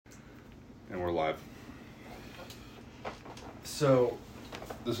And we're live. So,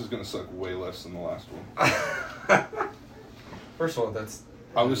 this is going to suck way less than the last one. First of all,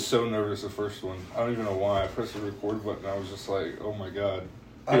 I was so nervous the first one. I don't even know why. I pressed the record button. I was just like, oh my god.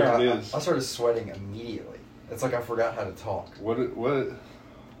 Here it is. I started sweating immediately. It's like I forgot how to talk. What?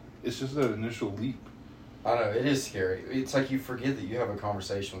 It's just that initial leap. I know, it is scary. It's like you forget that you have a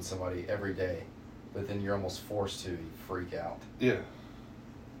conversation with somebody every day, but then you're almost forced to. You freak out. Yeah.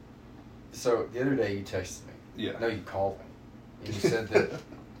 So, the other day you texted me. Yeah. No, you called me. And you said that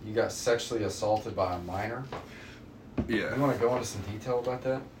you got sexually assaulted by a minor. Yeah. You want to go into some detail about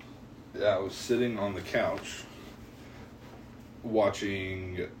that? Yeah, I was sitting on the couch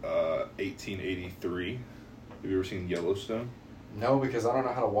watching 1883. Have you ever seen Yellowstone? No, because I don't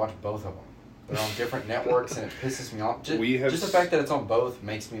know how to watch both of them. They're on different networks, and it pisses me off. Just the fact that it's on both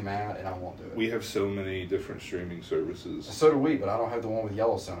makes me mad, and I won't do it. We have so many different streaming services. So do we, but I don't have the one with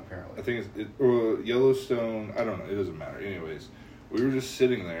Yellowstone, apparently. I think it's Yellowstone. I don't know. It doesn't matter. Anyways, we were just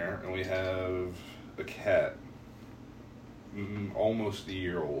sitting there, and we have a cat, almost a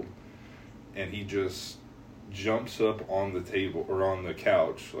year old, and he just jumps up on the table or on the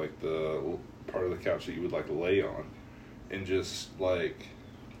couch, like the part of the couch that you would like lay on, and just like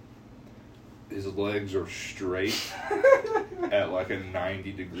his legs are straight at like a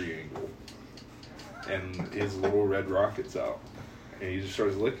 90-degree angle, and his little red rocket's out, and he just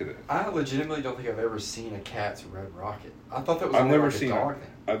starts licking it. I legitimately don't think I've ever seen a cat's red rocket. I thought that was I've only never like seen a dog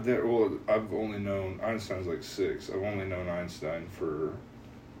thing. I've only known Einstein's like 6. I've only known Einstein for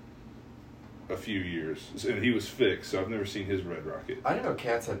a few years, and he was fixed, so I've never seen his red rocket. I didn't know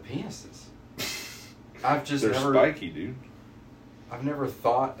cats had penises. They're spiky, dude. I've never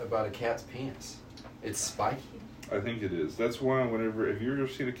thought about a cat's penis. It's spiky? I think it is. That's why have you ever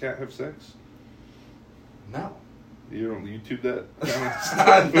seen a cat have sex? No. You don't YouTube that kind of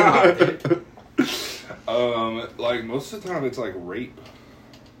stuff? No, dude. Like most of the time it's like rape.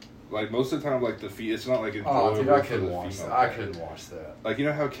 Like most of the time, like it's not like enjoyable. Oh, dude, I couldn't watch that. Like, you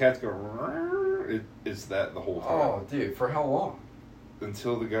know how cats go? It's that the whole time. Oh, dude, for how long?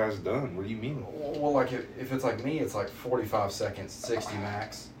 Until the guy's done. What do you mean? Well, like if it's like me, it's like 45 seconds, 60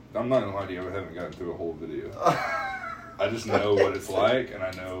 max. I'm not gonna lie to you. I haven't gotten through a whole video. I just know what it's like, and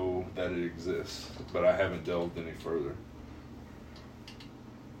I know that it exists, but I haven't delved any further.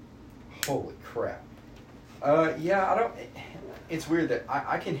 Holy crap. Yeah, I don't... It's weird that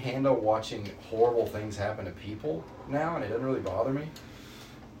I can handle watching horrible things happen to people now, and it doesn't really bother me.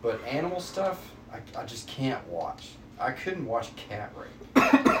 But animal stuff, I just can't watch. I couldn't watch cat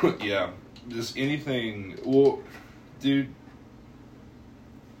rape. Yeah, just anything. Well, dude,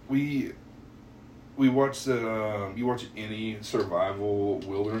 we watch you watch any survival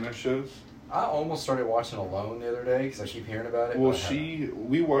wilderness shows? I almost started watching Alone the other day because I keep hearing about it. Well,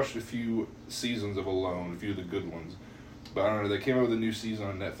 we watched a few seasons of Alone, a few of the good ones. But I don't know, they came out with a new season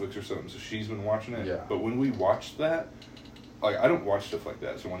on Netflix or something, so she's been watching it. Yeah. But when we watched that, like, I don't watch stuff like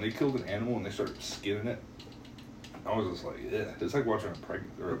that. So when they killed an animal and they started skinning it, I was just like, yeah. It's like watching a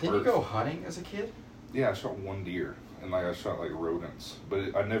pregnant or a bird. Didn't you go hunting as a kid? Yeah, I shot one deer, and like I shot like rodents,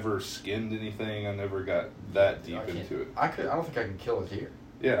 but I never skinned anything. I never got that deep into it. I don't think I can kill a deer.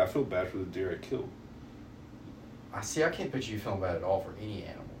 Yeah, I feel bad for the deer I killed. I can't picture you feeling bad at all for any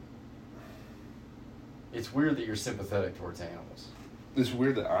animal. It's weird that you're sympathetic towards animals. It's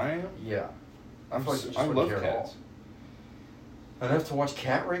weird that I am? Yeah. I love cats. Enough to watch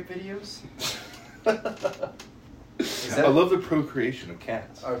cat rape videos? I love the procreation of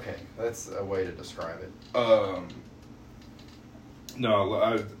cats. Okay, that's a way to describe it. No,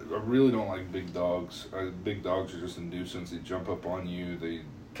 I really don't like big dogs. Big dogs are just a nuisance. They jump up on you.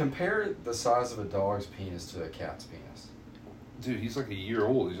 Compare the size of a dog's penis to a cat's penis. Dude, he's like a year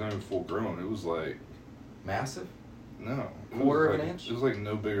old. He's not even full grown. It was like... Massive? No. Quarter of an inch? It was like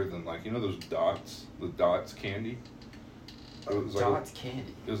no bigger than like, you know those dots? The dots candy? It was Dots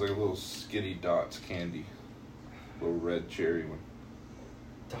candy? It was like a little skinny dots candy. Little red cherry one.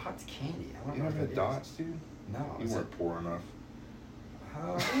 Dots candy? I don't you know never had dots, dude? No. You weren't poor enough.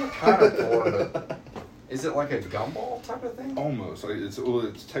 I'm kind of poor, but... Is it like a gumball type of thing? Almost. Like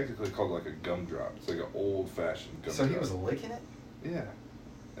it's technically called like a gumdrop. It's like an old-fashioned gumdrop. So he was licking it? Yeah.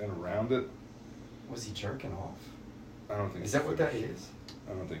 And around it. Was he jerking off? I don't think. Is that what that is?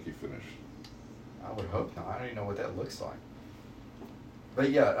 I don't think he finished. I would hope not. I don't even know what that looks like.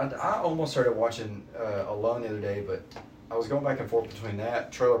 But yeah, I almost started watching Alone the other day, but I was going back and forth between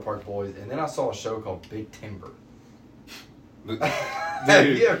that, Trailer Park Boys, and then I saw a show called Big Timber. Dude, have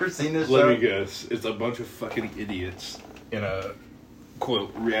you ever seen this show? Let me guess. It's a bunch of fucking idiots in a,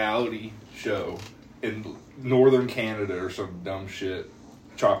 quote, reality show in northern Canada or some dumb shit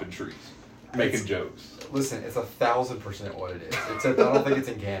chopping trees. making jokes. Listen, it's 1,000% what it is. Except I don't think it's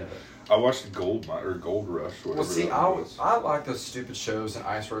in Canada. I watched Gold Rush. Whatever Well, see, I like those stupid shows and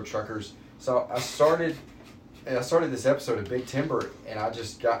Ice Road Truckers. So I started this episode of Big Timber, and I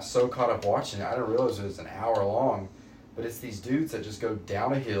just got so caught up watching it, I didn't realize it was an hour long. But it's these dudes that just go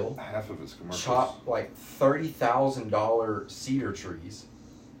down a hill, half of it's commercials, chop like $30,000 cedar trees,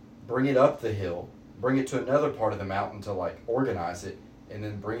 bring it up the hill, bring it to another part of the mountain to like organize it, and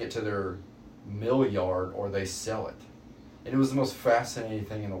then bring it to their mill yard or they sell it. And it was the most fascinating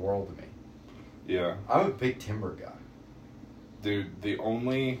thing in the world to me. Yeah. I'm a big timber guy. Dude, the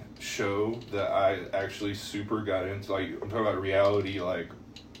only show that I actually super got into, like, I'm talking about reality, like,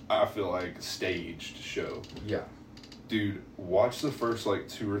 I feel like staged show. Yeah. Dude, watch the first, like,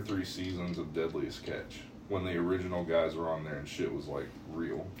 2 or 3 seasons of Deadliest Catch when the original guys were on there and shit was, like,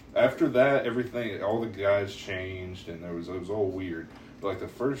 real. After that, everything, all the guys changed and it was all weird. But, like, the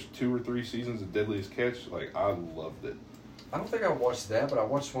first 2 or 3 seasons of Deadliest Catch, like, I loved it. I don't think I watched that, but I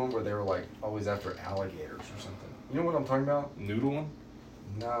watched one where they were, like, always after alligators or something. You know what I'm talking about? Noodling?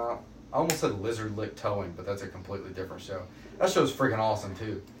 Nah. I almost said Lizard Lick Towing, but that's a completely different show. That show's freaking awesome,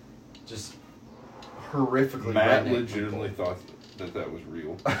 too. Just horrifically Matt redneck legitimately people. thought that was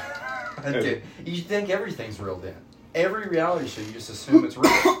real. Dude, you think everything's real then. Every reality show, you just assume it's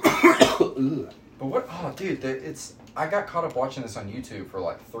real. But what? Oh, dude, I got caught up watching this on YouTube for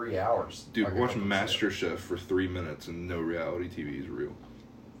like 3 hours. Dude, like watch MasterChef for 3 minutes and no reality TV is real.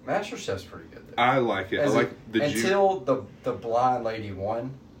 MasterChef's pretty good. Though. I like it. Until the blind lady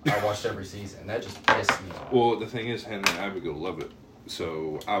won, I watched every season. That just pissed me off. Well, the thing is, Hannah and Abigail love it.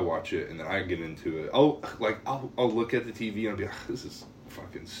 So I watch it and then I get into it. I'll look at the TV and I'll be like, this is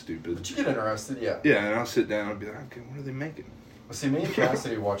fucking stupid. But you get interested, yeah. Yeah, and I'll sit down and be like, okay, what are they making? Well, see, me and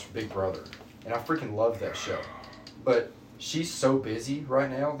Cassidy watch Big Brother, and I freaking love that show. But she's so busy right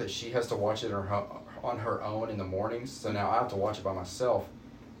now that she has to watch it on her own in the mornings. So now I have to watch it by myself.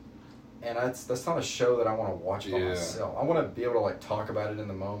 And that's not a show that I want to watch by myself. I want to be able to like talk about it in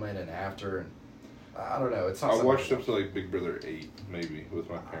the moment and after. And I don't know. It's not. I watched up to like Big Brother 8 maybe with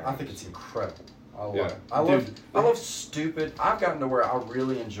my parents. I think it's incredible. I love it. Dude, I love stupid. I've gotten to where I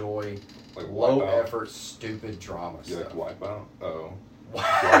really enjoy like low effort, stupid drama you stuff. like Wipeout? Oh.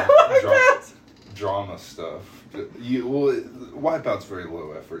 What? Drama stuff. Wipeout's very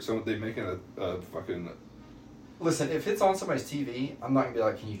low effort. So they make it a fucking. Listen, if it's on somebody's TV, I'm not gonna be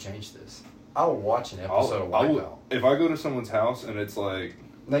like, "Can you change this?" I'll watch an episode of Wipeout. If I go to someone's house and it's like.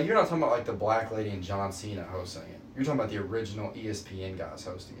 Now you're not talking about like the black lady and John Cena hosting it. You're talking about the original ESPN guys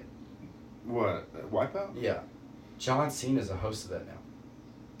hosting it. What? Wipeout? Yeah, John Cena's a host of that now.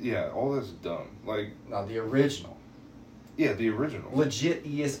 Yeah, all that's dumb. Like. No, the original. Yeah, the original. Legit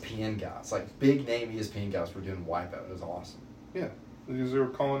ESPN guys, like big name ESPN guys, were doing Wipeout. It was awesome. Yeah, because they were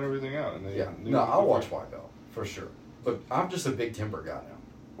calling everything out, and they. Yeah, no, I'll watch Wipeout for sure. But I'm just a big timber guy now.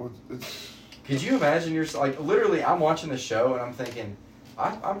 Well, it's. Could you imagine like literally? I'm watching the show and I'm thinking,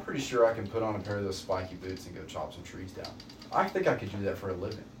 I'm pretty sure I can put on a pair of those spiky boots and go chop some trees down. I think I could do that for a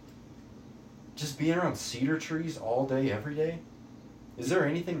living. Just being around cedar trees all day, every day. Is there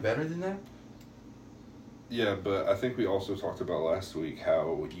anything better than that? Yeah, but I think we also talked about last week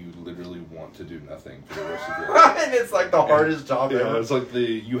how you literally want to do nothing for the rest of your life. And it's like the hardest job ever. Yeah, it's like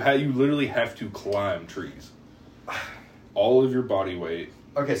you literally have to climb trees. All of your body weight.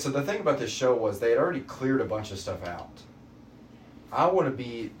 Okay, so the thing about this show was they had already cleared a bunch of stuff out. I want to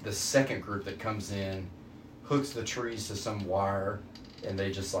be the second group that comes in, hooks the trees to some wire, and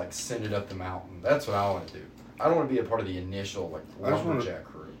they just like send it up the mountain. That's what I want to do. I don't want to be a part of the initial like lumberjack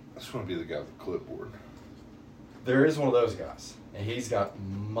crew. I just want to be the guy with the clipboard. There is one of those guys, and he's got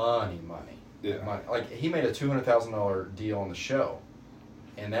money. Yeah. Money. Like he made a $200,000 deal on the show,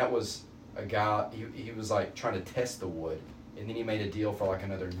 and that was a guy. He was like trying to test the wood, and then he made a deal for like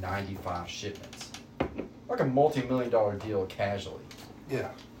another 95 shipments, like a multi-million-dollar deal casually. Yeah.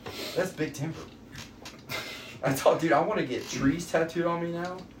 That's big timber. I thought, dude, I want to get trees tattooed on me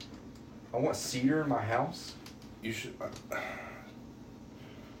now. I want cedar in my house. You should.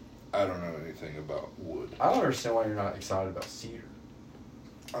 I don't know anything about wood. I don't understand why you're not excited about cedar.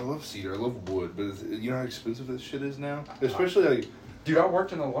 I love cedar. I love wood, but you know how expensive this shit is now? Especially like... Dude, I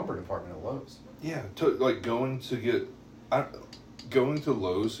worked in the lumber department at Lowe's. Yeah, going to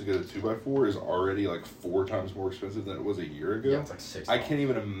Lowe's to get a 2x4 is already like 4 times more expensive than it was a year ago. Yeah, it's like $6. I can't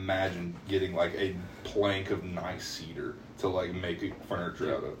even imagine getting like a plank of nice cedar to like make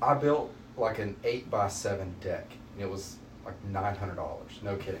furniture out of. I built like an 8x7 deck, and it was like $900.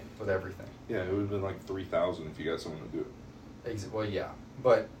 No kidding, with everything. Yeah, it would have been like $3,000 if you got someone to do it. Well, yeah,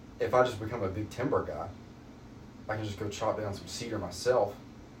 but if I just become a big timber guy, I can just go chop down some cedar myself.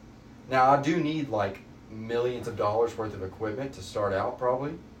 Now, I do need, like, millions of dollars worth of equipment to start out,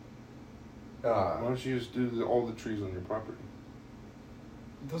 probably. Why don't you just do all the trees on your property?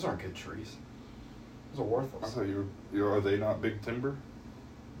 Those aren't good trees. Those are I worthless. thought are they not big timber?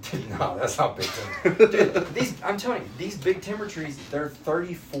 No, that's not big timber. Dude, I'm telling you, these big timber trees, they're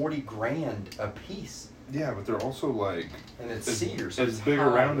 30, 40 grand a piece. Yeah, but they're also like... And it's cedar, so as it's big high.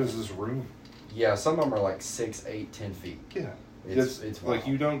 around as this room. Yeah, some of them are like 6, 8, 10 feet. Yeah. It's like, wild.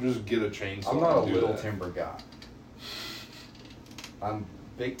 you don't just get a chainsaw. I'm not a and do little that. timber guy. I'm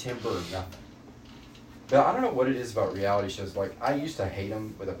big timber or nothing. But I don't know what it is about reality shows. Like, I used to hate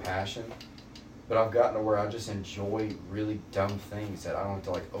them with a passion, but I've gotten to where I just enjoy really dumb things that I don't have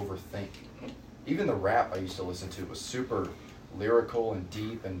to, like, overthink. Even the rap I used to listen to was super lyrical and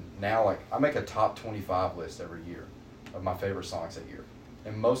deep, and now, like, I make a top 25 list every year of my favorite songs that year.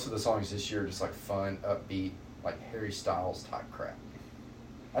 And most of the songs this year are just, like, fun, upbeat, like Harry Styles type crap.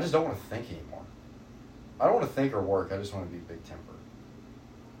 I just don't want to think anymore. I don't want to think or work. I just want to be big timber.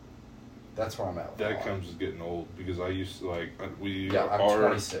 That's where I'm at with That all. comes with getting old, because I used to, like, Yeah, I'm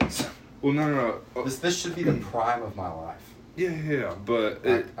 26. Well, no. This should be the prime of my life. Yeah, but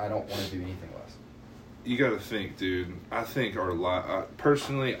I don't want to do anything less. you got to think, dude. I think our life,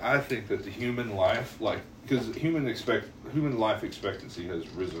 personally, I think that the human life, like, because human life expectancy has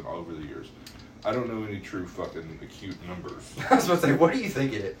risen over the years. I don't know any true fucking acute numbers. I was about to say, what do you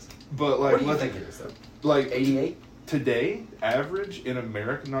think it is? But like, What do you think it is, though? Like 88? today, average in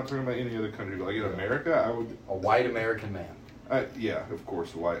America, not talking about any other country, but like in America, I would, A white American man. yeah, of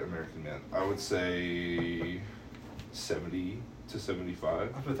course, white American man. I would say 70 to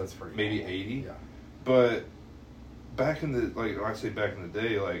 75, I bet that's pretty maybe normal. 80. Yeah. But back in the, like, when I say back in the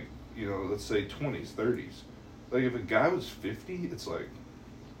day, like, you know, let's say 20s, 30s. Like, if a guy was 50, it's like,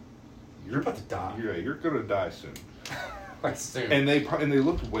 You're about to die. you're gonna die soon. Like soon. And they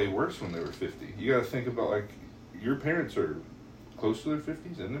looked way worse when they were 50. You gotta think about, like, your parents are close to their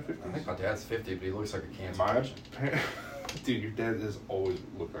 50s, in their 50s. I think my dad's 50, but he looks like a cancer My patient. dude, your dad has always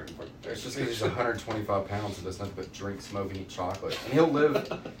looked like a fucking It's just because he's 125 pounds and does nothing but drink, smoke, and eat chocolate. And he'll live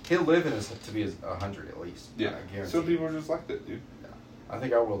in his to be 100 at least. Yeah, I guarantee. some people are just like that, dude. Yeah. I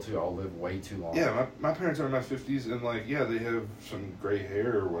think I will too. I'll live way too long. Yeah, my parents are in my 50s, and, like, yeah, they have some gray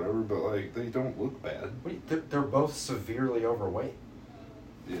hair or whatever, but, like, they don't look bad. They're both severely overweight.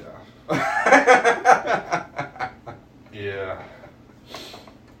 Yeah. Yeah.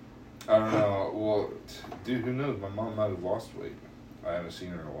 I don't know. Well, dude, who knows? My mom might have lost weight. I haven't seen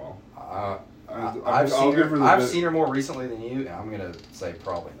her in a while. I've I'll seen give her. the I've bit- seen her more recently than you, and I'm gonna say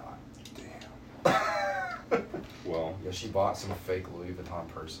probably not. Damn. Well, Yeah, she bought some fake Louis Vuitton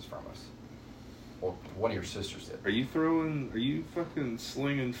purses from us. Well, one of your sisters did. are you fucking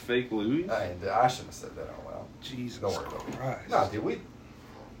slinging fake Louis? I shouldn't have said that out loud. Jesus Don't worry about it. Christ. No,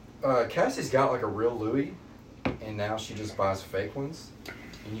 dude, Cassie's got like a real Louis, and now she just buys fake ones,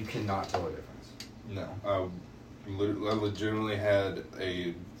 and you cannot tell the difference. No. I legitimately had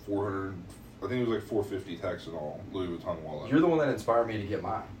a 400, I think it was like 450 tax and all, Louis Vuitton wallet. You're the one that inspired me to get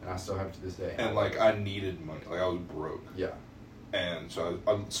mine, and I still have it to this day. And, like, I needed money. Like, I was broke. Yeah, And so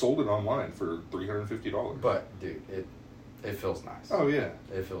I sold it online for $350. but dude, it feels nice. Oh, yeah.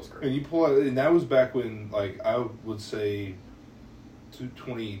 It feels great. And you pull out, and that was back when, like, I would say to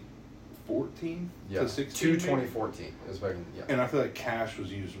 2014 Yeah, to 16. to 2014. It was back in, yeah. And I feel like cash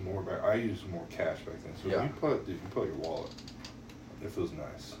was used more back. I used more cash back then. So Yeah. when you pull out your wallet, it feels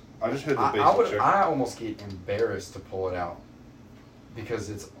nice. I just had the basic check. I almost get embarrassed to pull it out because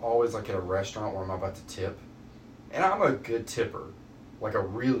it's always like at a restaurant where I'm about to tip, and I'm a good tipper, like a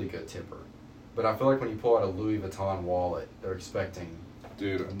really good tipper. But I feel like when you pull out a Louis Vuitton wallet, they're expecting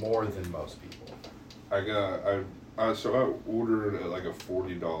Dude, more than most people. so I ordered like a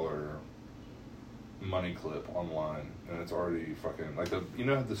 $40 money clip online, and it's already fucking like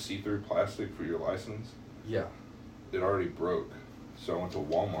the see-through plastic for your license. Yeah. It already broke, so I went to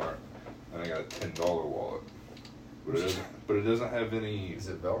Walmart and I got a $10 wallet, but it doesn't have any. Is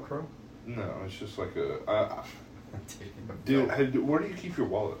it Velcro? No, it's just like a. Dude, Dude, where do you keep your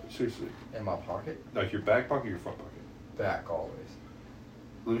wallet? Seriously, in my pocket, like your back pocket or your front pocket? back always.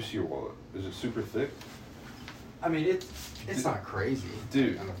 Let me see your wallet. Is it super thick? I mean, it's not crazy.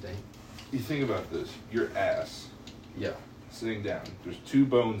 Dude. I don't think. You think about this. Your ass Yeah. sitting down. There's 2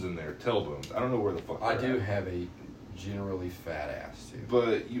 bones in there, tailbones. I don't know where the fuck. I they're do at. have a generally fat ass too.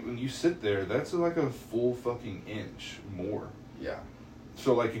 But when you sit there, that's like a full fucking inch more. Yeah.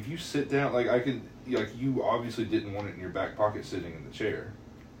 So, like, if you sit down, like, you obviously didn't want it in your back pocket sitting in the chair.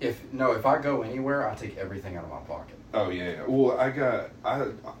 If I go anywhere, I take everything out of my pocket. Oh, yeah. Well, I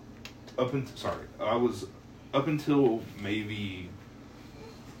was up until maybe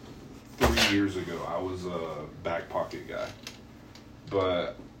years ago, I was a back pocket guy.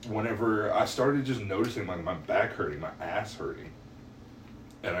 But whenever I started just noticing like my back hurting, my ass hurting,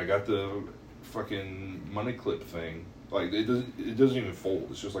 and I got the fucking money clip thing. Like it doesn't even fold.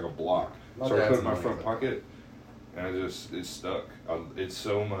 It's just like a block. So I put it in my front pocket, and it's stuck. It's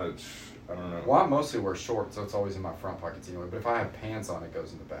so much. I don't know. Well, I mostly wear shorts, so it's always in my front pockets anyway. But if I have pants on, it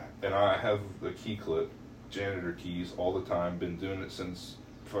goes in the back. And I have the key clip, janitor keys all the time. Been doing it since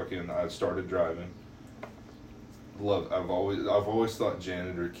fucking I started driving. Love. I've always thought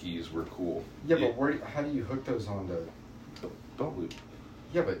janitor keys were cool. Yeah, but how do you hook those onto belt loop?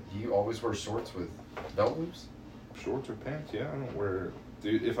 Yeah, but do you always wear shorts with belt loops? Shorts or pants? Yeah, I don't wear.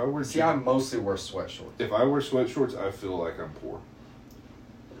 Dude, if I wear. I mostly wear sweat shorts. If I wear sweat shorts, I feel like I'm poor.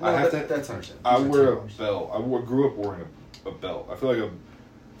 No, that's understandable. I wear a belt. Grew up wearing a belt. I feel like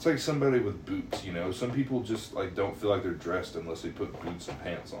it's like somebody with boots, you know. Some people just like don't feel like they're dressed unless they put boots and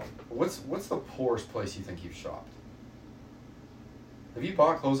pants on. What's the poorest place you think you've shopped? Have you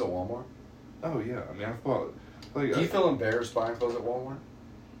bought clothes at Walmart? Oh yeah, I mean I've bought. Like, do you feel embarrassed buying clothes at Walmart?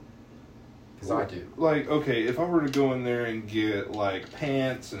 Because I do. Like, okay, if I were to go in there and get like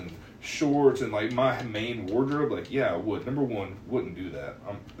pants and shorts and like my main wardrobe, like yeah, I would. Number one, wouldn't do that.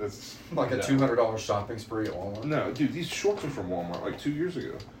 That's like a $200 shopping spree at Walmart. No, dude, these shorts are from Walmart like 2 years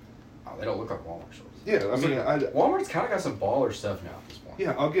ago. Oh, they don't look like Walmart shorts. Yeah, I mean, Walmart's kind of got some baller stuff now at this point.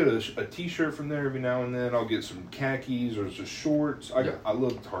 Yeah, I'll get a t-shirt from there every now and then. I'll get some khakis or just shorts. I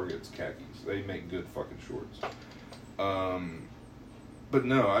love Target's khakis. They make good fucking shorts. But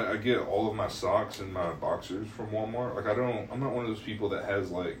no, I get all of my socks and my boxers from Walmart. Like I'm not one of those people that has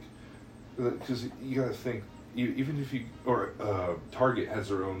like, because you gotta think, even if Target has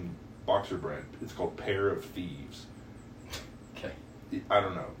their own boxer brand. It's called Pair of Thieves. Okay. I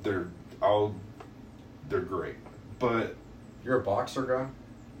don't know. They're great, but you're a boxer guy.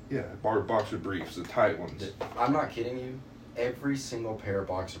 Yeah, boxer briefs, the tight ones. I'm not kidding you. Every single pair of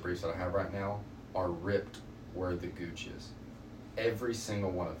boxer briefs that I have right now are ripped where the gooch is. Every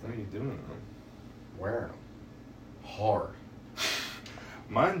single one of them. What are you doing with them? Wearing them. Hard.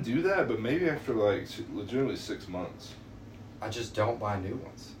 Mine do that, but maybe after like legitimately 6 months. I just don't buy new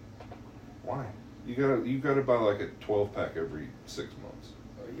ones. Why? You gotta buy like a 12-pack every 6 months.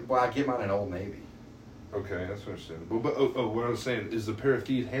 Well, I get mine in Old Navy. Okay, that's understandable. But what I was saying is the Pair of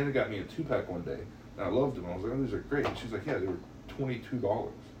Thieves, Hannah got me a 2-pack one day, and I loved them. I was like, oh, these are great. And she's like, yeah, they were $22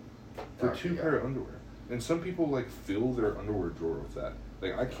 for two pair of underwear. And some people like fill their underwear drawer with that.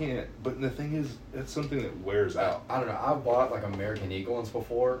 Like I can't. But the thing is, it's something that wears out. I don't know. I've bought like American Eagle ones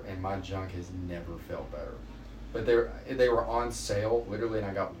before, and my junk has never felt better. But they were on sale literally, and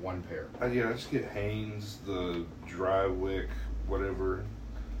I got one pair. I just get Hanes, the Dry Wick, whatever.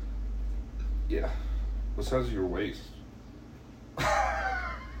 Yeah. What size is your waist?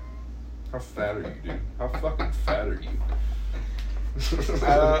 How fat are you, dude? How fucking fat are you?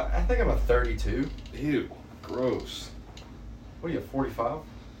 I think I'm a 32. Ew, gross. What are you, 45?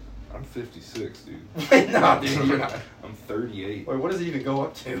 I'm 56, dude. Nah, dude, you're not. I'm 38. Wait, what does it even go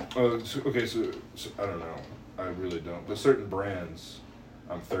up to? Okay, so I don't know. I really don't. But certain brands,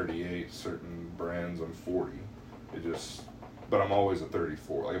 I'm 38. Certain brands, I'm 40. But I'm always a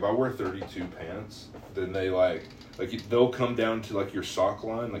 34. Like if I wear 32 pants, then they'll come down to like your sock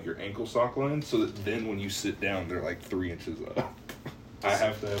line, like your ankle sock line, so that then when you sit down, they're like 3 inches up. I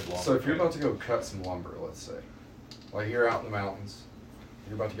have to have longer. So if you're about to go cut some lumber, let's say, like you're out in the mountains,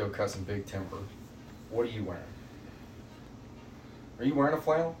 you're about to go cut some big timber, what are you wearing? Are you wearing a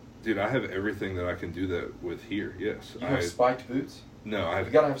flannel? Dude, I have everything that I can do that with here. Yes. You have spiked boots? No, I have.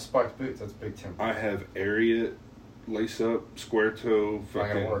 You gotta have spiked boots. That's big timber. I have Ariat, lace up, square toe. Not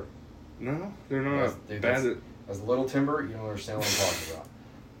gonna work. No, they're not bad. That's little timber. You don't understand what I'm talking about.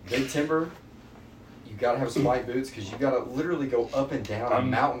 Big timber. You gotta have spiked boots because you gotta literally go up and down a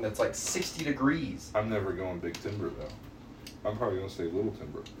mountain that's like 60 degrees. I'm never going big timber though. I'm probably gonna say little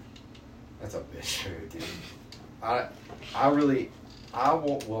timber. That's a bitch, dude. I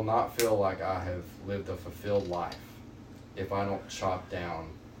will not feel like I have lived a fulfilled life if I don't chop down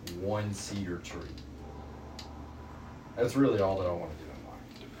one cedar tree. That's really all that I want to do in life.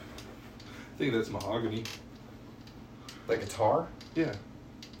 I think that's mahogany. The guitar? Yeah.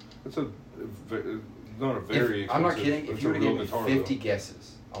 It's not a very expensive. I'm not kidding. If you were to give me guitar, 50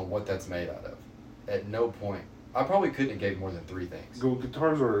 guesses on what that's made out of, at no point, I probably couldn't have gave more than 3 things.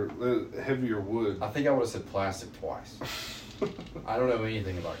 Guitars are heavier wood. I think I would have said plastic twice. I don't know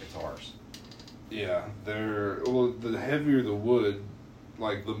anything about guitars. Yeah, the heavier the wood,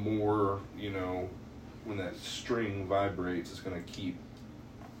 like the more, when that string vibrates, it's going to keep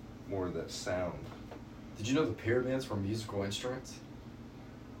more of that sound. Did you know the pyramids were musical instruments?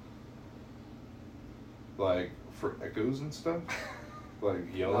 like for echoes and stuff, like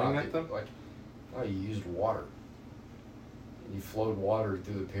yelling at them. Like, no, you used water. You flowed water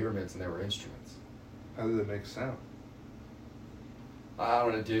through the pyramids, and they were instruments. How did it make sound? I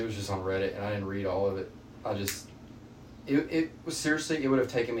don't know, dude. It was just on Reddit, and I didn't read all of it. It was seriously, it would have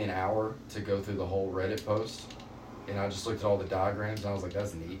taken me an hour to go through the whole Reddit post, and I just looked at all the diagrams, and I was like,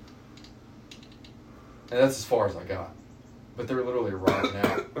 that's neat. And that's as far as I got. But they're literally rotting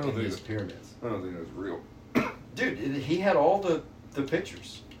out in these pyramids. I don't think that's real. Dude, he had all the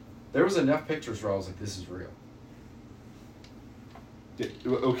pictures. There was enough pictures where I was like, this is real. Yeah,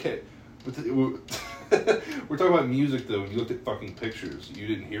 okay. But we're talking about music, though. When you looked at fucking pictures, you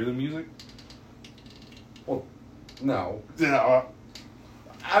didn't hear the music? Well, no. Yeah.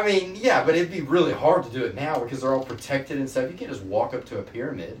 I mean, yeah, but it'd be really hard to do it now because they're all protected and stuff. You can't just walk up to a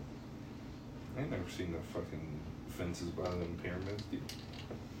pyramid. I ain't never seen the fucking fences by them pyramids, dude.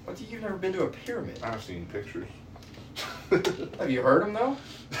 What, you've never been to a pyramid? I've seen pictures. Have you heard them, though?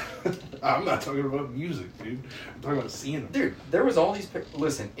 I'm not talking about music, dude. I'm talking about seeing them. Dude, there was all these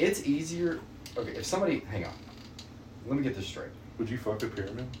listen, it's easier. Okay, if somebody, hang on. Let me get this straight. Would you fuck a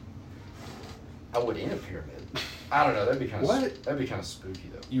pyramid? I would in a pyramid. I don't know. That'd be kind of What? That'd be kind of spooky,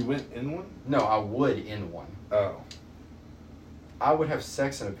 though. You went in one? No, I would in one. Oh. I would have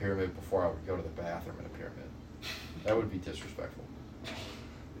sex in a pyramid before I would go to the bathroom in a pyramid. That would be disrespectful.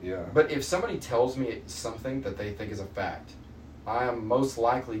 Yeah. But if somebody tells me something that they think is a fact, I am most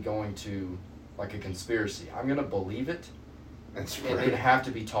likely going to, like a conspiracy, I'm going to believe it and then have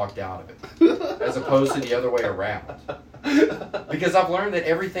to be talked out of it, as opposed to the other way around. Because I've learned that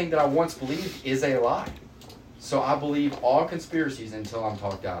everything that I once believed is a lie. So I believe all conspiracies until I'm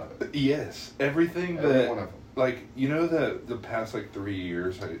talked out of it. Yes. Everything Every that, one of them. like, you know that the past, like, 3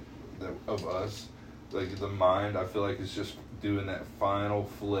 years of us, like, the mind, I feel like, is just doing that final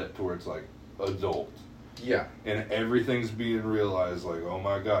flip towards, like, adult. Yeah. And everything's being realized, like, oh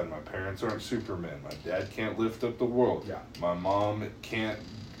my God, my parents aren't Superman. My dad can't lift up the world. Yeah. My mom can't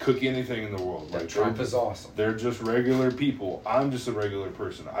cook anything in the world. That Like, Trump is awesome. They're just regular people. I'm just a regular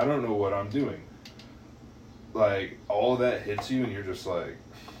person. I don't know what I'm doing. Like, all of that hits you, and you're just like,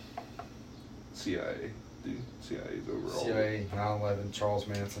 CIA, dude. CIA's overall. CIA, 9/11, Charles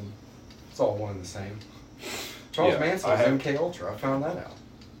Manson. It's all one and the same. Charles Yeah, Manson was MK Ultra. I found that out.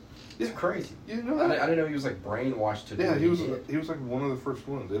 It's Yeah. crazy. You know I that? didn't know he was like brainwashed to do Yeah, what he was. did. He was like one of the first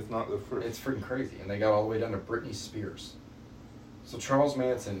ones, if not the first. It's freaking crazy. And they got all the way down to Britney Spears. So Charles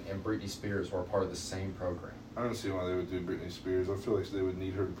Manson and Britney Spears were a part of the same program. I don't see why they would do Britney Spears. I feel like they would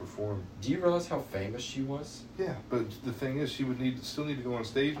need her to perform. Do you realize how famous she was? Yeah, but the thing is, she would still need to go on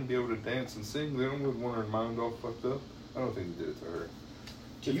stage and be able to dance and sing. They don't want her mind all fucked up. I don't think they did it to her.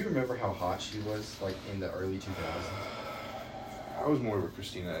 Do you remember how hot she was, like, in the early 2000s? I was more of a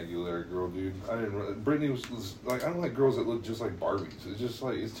Christina Aguilera girl, dude. I didn't. Britney was like, I don't like girls that look just like Barbies. It's just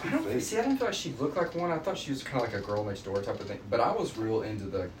like, it's too fake. I didn't feel like she looked like one. I thought she was kind of like a girl next door type of thing. But I was real into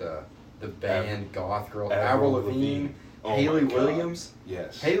the band goth girl. Avril Lavigne, Oh Haley my God. Williams.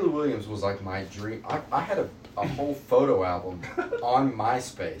 Yes. Haley Williams was like my dream. I had a whole photo album on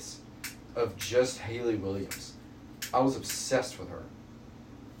MySpace of just Haley Williams. I was obsessed with her.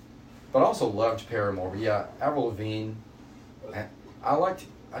 But I also loved Paramore. But yeah, Avril Lavigne.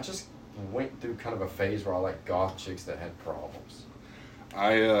 I just went through kind of a phase where I liked goth chicks that had problems.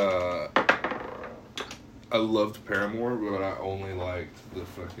 I loved Paramore, but I only liked the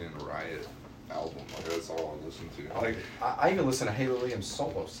fucking Riot album. Like, that's all I listened to. Like, I even listen to Haley Williams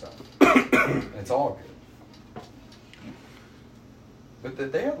solo stuff. And it's all good.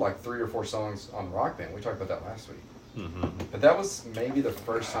 But they had like 3 or 4 songs on Rock Band. We talked about that last week. mm-hmm. But that was maybe the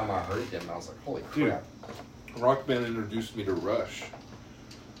first time I heard them. And I was like, holy crap. Rock Band introduced me to Rush.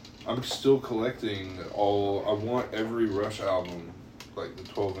 I'm still collecting I want every Rush album, like the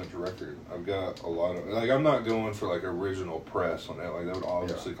 12-inch record. I've got a lot of, like, I'm not going for like original press on that. Like, that would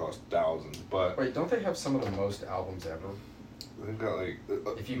obviously cost thousands. But Wait, don't they have some of the most albums ever? they've got like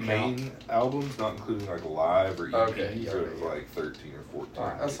If you main albums, not including like live or EPs, Okay, are yeah. like 13 or 14.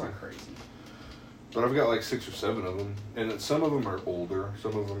 Alright, that's not crazy. But I've got like 6 or 7 of them, and some of them are older.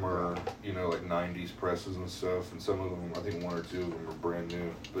 Some of them are, like 90s presses and stuff, and some of them, I think 1 or 2 of them are brand new.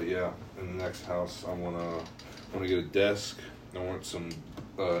 But yeah, in the next house, I wanna get a desk. I want some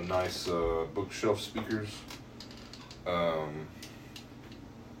nice bookshelf speakers.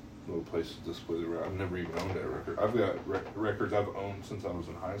 Little place to display the record. I've never even owned that record. I've got records I've owned since I was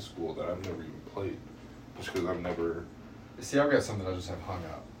in high school that I've never even played, just because I've never. See, I've got something I just have hung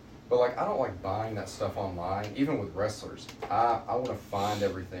up. But like, I don't like buying that stuff online, even with wrestlers. I want to find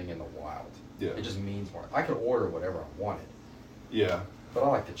everything in the wild. Yeah. It just means more. I could order whatever I wanted, Yeah. but I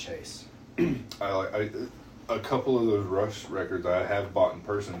like to chase. A couple of those Rush records I have bought in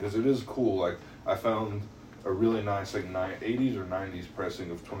person because it is cool. Like I found a really nice like 80s or 90s pressing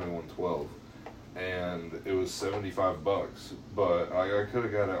of 2112, and it was $75. But I could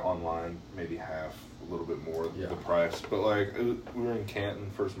have got it online, maybe half, a little bit more the price. But like we were in Canton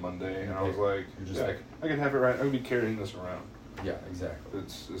first Monday, and I was like, I could have it right. I could be carrying this around. Yeah, exactly.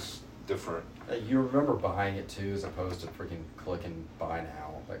 It's different. You remember buying it too, as opposed to freaking clicking buy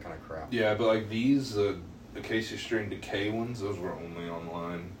now, that kind of crap. Yeah, but like these, the Acacia Strain Decay ones, those were only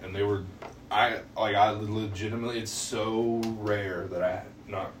online, and they were, I legitimately, it's so rare that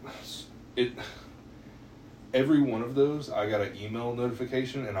every one of those, I got an email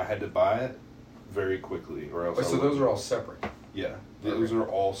notification, and I had to buy it very quickly, or else. So those are all separate. Yeah, those are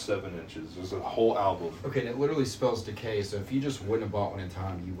all 7 inches. There's a whole album. Okay, and it literally spells decay. So if you just wouldn't have bought one in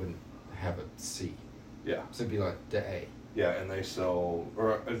time, you wouldn't have a C. Yeah. So it'd be like the A. Yeah, and they sell,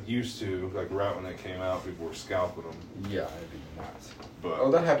 or it used to, like right when they came out, people were scalping them. Yeah, it'd be nuts.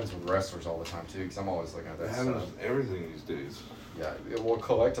 But that happens with wrestlers all the time too, because I'm always looking at that it stuff. happens with everything these days. Yeah, well,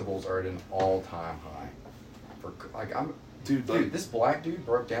 collectibles are at an all-time high. Dude, this black dude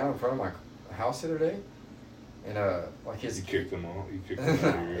broke down in front of my house the other day, and You kicked him off. You kicked him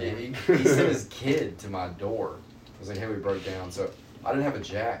out of your he sent his kid to my door. I was like, hey, we broke down. So I didn't have a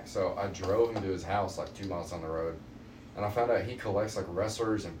jack, so I drove him to his house like 2 miles down the road. And I found out he collects like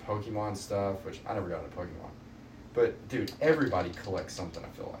wrestlers and Pokemon stuff, which I never got into Pokemon. But dude, everybody collects something, I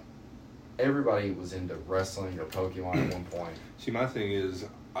feel like. Everybody was into wrestling or Pokemon at one point. See, my thing is,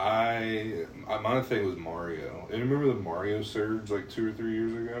 my thing was Mario. And remember the Mario surge like 2 or 3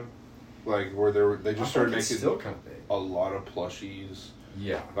 years ago? Like where they just started making still kind of big. A lot of plushies.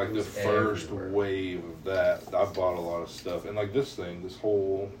 Yeah. Like the first wave of that, I bought a lot of stuff. And like this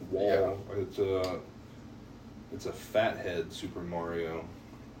whole wall, it's a fathead Super Mario.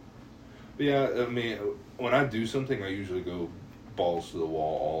 But yeah, I mean, when I do something, I usually go balls to the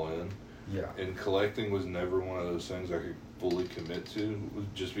wall, all in. Yeah. And collecting was never one of those things I could fully commit to,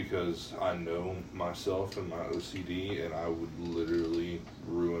 just because I know myself and my OCD, and I would literally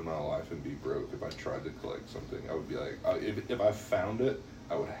ruin my life and be broke if I tried to collect something. I would be like, if I found it,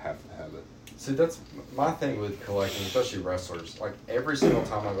 I would have to have it. See, that's my thing with collecting, especially wrestlers. Like, every single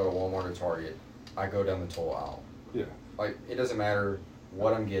time I go to Walmart or Target, I go down the toy aisle. Yeah. Like, it doesn't matter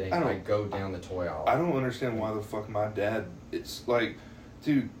what I'm getting, I go down the toy aisle. I don't understand why the fuck my dad, it's like,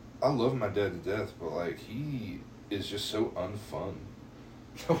 dude, I love my dad to death, but like, he is just so unfun.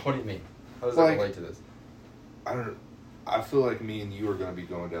 What do you mean? How does that relate to this? I feel like me and you are going to be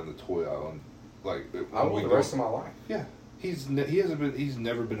going down the toy aisle, and like I will the rest of my life. Yeah, he's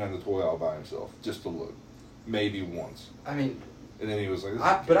never been down the toy aisle by himself just to look, maybe once. I mean, and then he was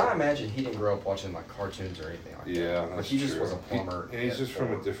like, but I imagine he didn't grow up watching like cartoons or anything like that. Yeah, like he just was a plumber. He's just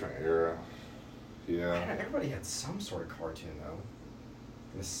from a different era. Yeah. Man, everybody had some sort of cartoon though,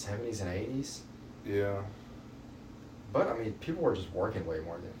 in the 70s and 80s. Yeah. But I mean, people were just working way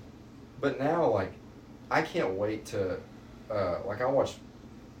more then. But now, like, I can't wait to, like, I watch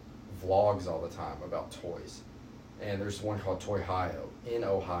vlogs all the time about toys, and there's one called Toy-Hio in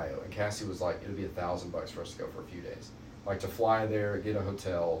Ohio, and Cassie was like, it'll be $1,000 for us to go for a few days, like to fly there, get a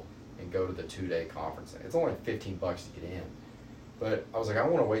hotel, and go to the 2-day conference. It's only like $15 to get in, but I was like, I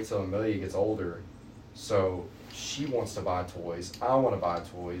want to wait till Amelia gets older, so she wants to buy toys, I want to buy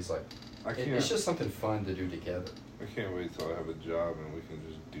toys, like, it's just something fun to do together. I can't wait till I have a job and we can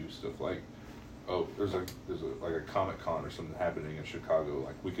just do stuff like, there's like a Comic-Con or something happening in Chicago.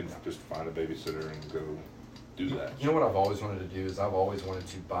 Like we can just find a babysitter and go do that. You know what I've always wanted to do is I've always wanted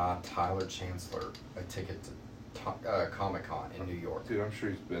to buy Tyler Chancellor a ticket to Comic-Con in New York. Dude, I'm sure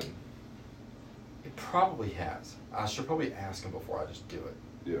he's been. It probably has. I should probably ask him before I just do it.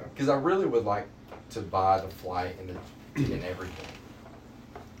 Yeah. Because I really would like to buy the flight and everything.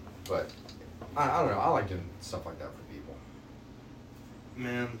 But I don't know. I like doing stuff like that for people.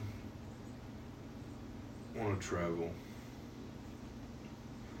 Man, I want to travel.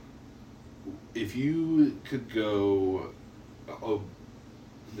 If you could go,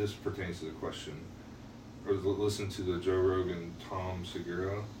 this pertains to the question, or listen to the Joe Rogan Tom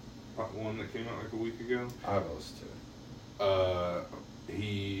Segura one that came out like a week ago. I listened to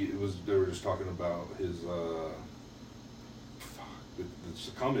it. They were just talking about his, it's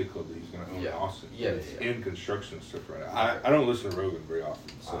a comedy club that he's going to own in Austin. It's in construction and stuff right now. I don't listen to Rogan very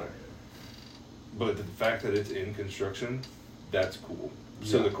often, so. But the fact that it's in construction, that's cool. Yeah.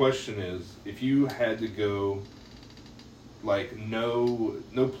 So the question is, if you had to go, like no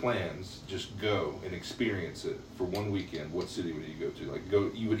plans, just go and experience it for one weekend, what city would you go to? Like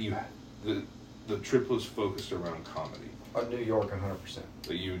the trip was focused around comedy. New York, 100%.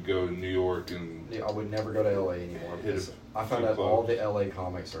 Like you would go to New York and Yeah, I would never go to LA anymore because I found out all the LA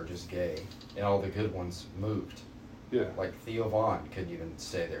comics are just gay, and all the good ones moved. yeah, Like Theo Von couldn't even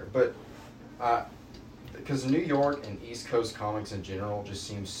stay there. But because New York and East Coast comics in general just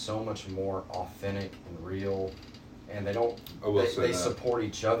seems so much more authentic and real, and they don't. They support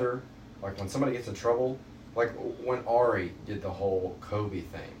each other. Like when somebody gets in trouble, like when Ari did the whole Kobe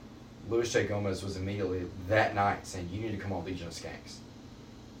thing, Louis J. Gomez was immediately that night saying, "You need to come on Legion of Skanks."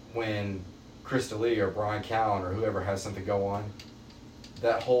 When Chris D'Elia or Brian Callen or whoever has something go on,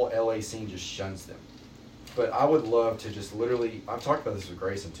 that whole LA scene just shuns them. But I would love to just literally, I've talked about this with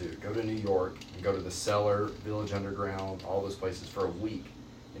Grayson too, go to New York and go to the Cellar, Village Underground, all those places for a week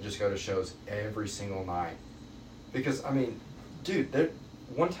and just go to shows every single night. Because, I mean, dude,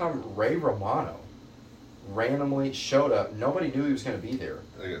 one time Ray Romano randomly showed up. Nobody knew he was going to be there.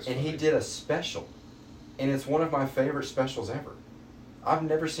 And he did a special. And it's one of my favorite specials ever. I've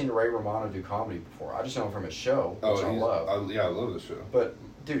never seen Ray Romano do comedy before. I just know him from his show, which I love. I love the show. But,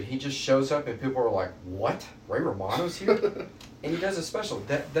 dude, he just shows up and people are like, "What? Ray Romano's here?" And he does a special.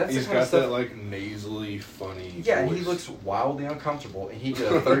 That's He's the kind of got stuff. that like nasally funny. Yeah, voice. and he looks wildly uncomfortable. And he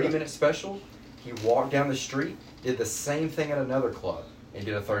did a 30-minute special. He walked down the street, did the same thing at another club, and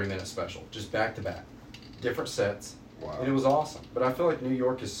did a 30-minute special, just back to back, different sets. Wow. And it was awesome. But I feel like New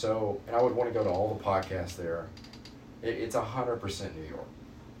York is so, and I would want to go to all the podcasts there. It's 100% New York.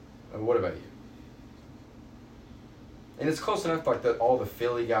 And what about you? And it's close enough like that all the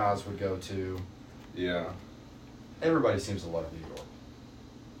Philly guys would go to. Yeah. Everybody seems to love New York.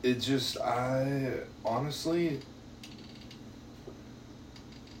 It just, honestly,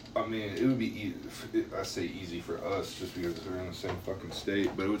 I mean, it would be, I say easy for us just because we're in the same fucking state,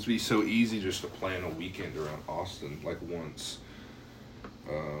 but it would be so easy just to plan a weekend around Austin, like once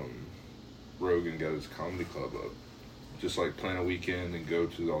Rogan got his comedy club up. Just like plan a weekend and go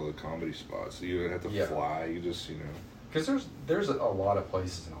to all the comedy spots. You don't have to fly, you just, Because there's a lot of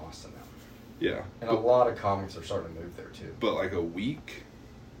places in Austin now. Yeah. And a lot of comics are starting to move there too. But like a week,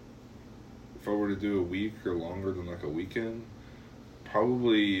 if I were to do a week or longer than like a weekend,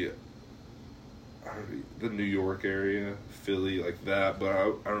 probably the New York area, Philly, like that. But I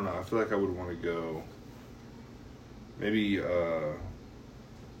don't know. I feel like I would want to go maybe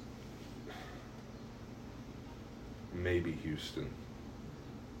Houston.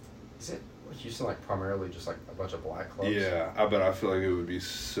 Is it Houston like primarily just like a bunch of black clubs? Yeah, but I feel like it would be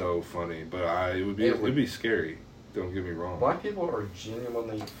so funny. But it would be scary. Don't get me wrong. Black people are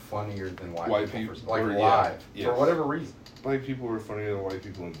genuinely funnier than white people. Like or, live. Yeah, for whatever reason. Black people are funnier than white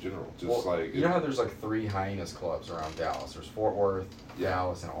people in general. Just like you know how there's like 3 hyenas clubs around Dallas. There's Fort Worth,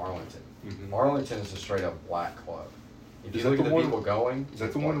 Dallas, and Arlington. Mm-hmm. Arlington is a straight up black club. If Is you look that at the the one- people going, Is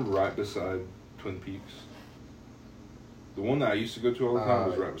that the one right beside Twin Peaks? The one that I used to go to all the time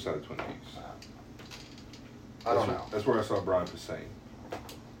was right beside Twin Peaks. I don't know. That's where I saw Brian Posehn.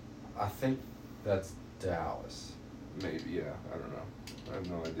 I think that's Dallas. Maybe, yeah. I don't know. I have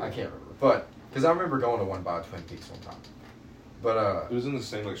no idea. I can't remember, but because I remember going to one by Twin Peaks one time. But it was in the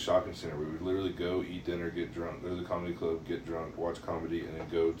same like shopping center. We would literally go eat dinner, get drunk, go to the comedy club, get drunk, watch comedy, and then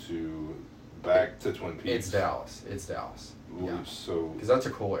go back to Twin Peaks. It's Dallas. It's Dallas. Ooh, Yeah. So because that's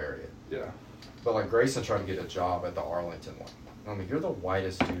a cool area. yeah. But like Grayson tried to get a job at the Arlington one. And I'm like, "You're the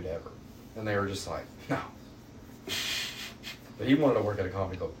whitest dude ever," and they were just like, "No." But he wanted to work at a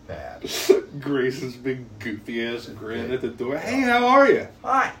comedy club bad. Grace's big goofy ass grin at the door. Hey, how are you?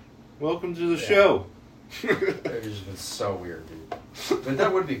 Hi. Welcome to the show. It's just been so weird, dude. But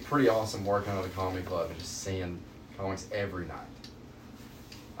that would be pretty awesome working at a comedy club and just seeing comics every night.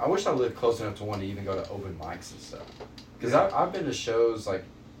 I wish I lived close enough to one to even go to open mics and stuff. Because I've been to shows like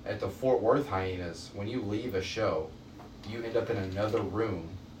at the Fort Worth Hyenas. When you leave a show, you end up in another room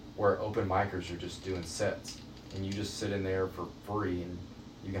where open micers are just doing sets. And you just sit in there for free and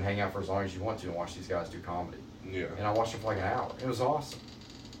you can hang out for as long as you want to and watch these guys do comedy. Yeah. And I watched them for like an hour. It was awesome.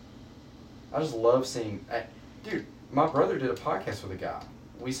 I just love seeing... Dude, my brother did a podcast with a guy.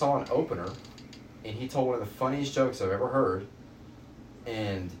 We saw an opener, and he told one of the funniest jokes I've ever heard.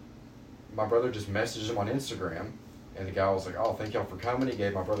 And my brother just messaged him on Instagram, and the guy was like, "Oh, thank y'all for coming." He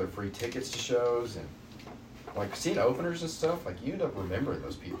gave my brother free tickets to shows, and like seeing openers and stuff, like you end up remembering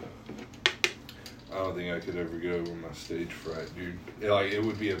those people. I don't think I could ever get over my stage fright, dude. It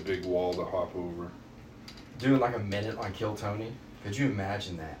would be a big wall to hop over. Doing like a minute on Kill Tony, could you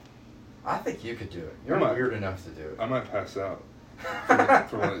imagine that? I think you could do it. You're weird enough to do it. I might pass out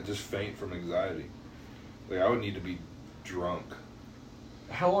from just faint from anxiety. Like I would need to be drunk.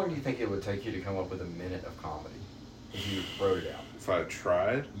 How long do you think it would take you to come up with a minute of comedy if you wrote it out? If I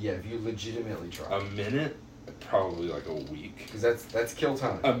tried? Yeah, if you legitimately tried. A minute? probably like a week. Because that's Kill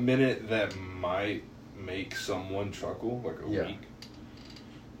Tony. A minute that might make someone chuckle, like a week.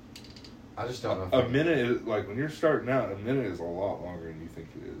 I just don't know. A minute is, like, when you're starting out, a minute is a lot longer than you think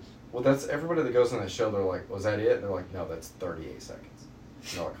it is. Well, that's everybody that goes on that show. They're like, "Was that it?" And they're like, "No, that's 38 seconds."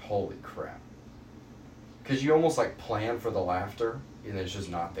 And they're like, "Holy crap!" Because you almost like plan for the laughter, and it's just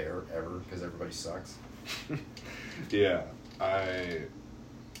not there ever because everybody sucks. Yeah, I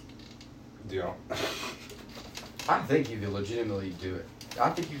think you could legitimately do it. I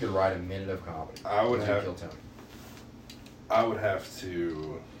think you could write a minute of comedy. I would have Kill Tony. I would have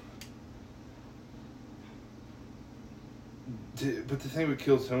to. But the thing with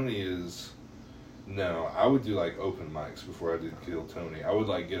Kill Tony is, no, I would do like open mics before I did Kill Tony. I would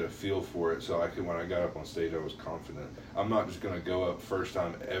like get a feel for it so I could, when I got up on stage, I was confident. I'm not just gonna go up first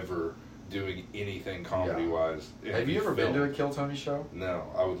time ever doing anything comedy wise. Have you ever been to a Kill Tony show? No,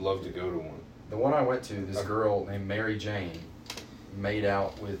 I would love to go to one. The one I went to, this girl named Mary Jane made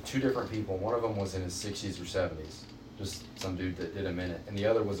out with two different people. One of them was in his 60s or 70s, just some dude that did a minute, and the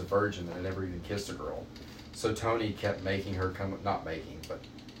other was a virgin that had never even kissed a girl. So Tony kept making her not making, but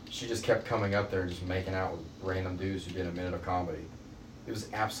she just kept coming up there and just making out with random dudes who did a minute of comedy. It was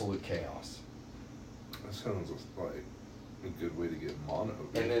absolute chaos. That sounds like a good way to get mono.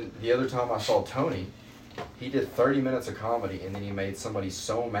 And then the other time I saw Tony, he did 30 minutes of comedy, and then he made somebody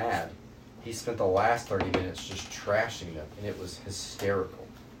so mad, he spent the last 30 minutes just trashing them, and it was hysterical.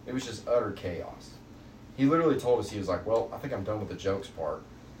 It was just utter chaos. He literally told us, he was like, "Well, I think I'm done with the jokes part."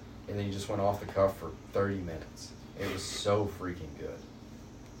 And then he just went off the cuff for 30 minutes. It was so freaking good.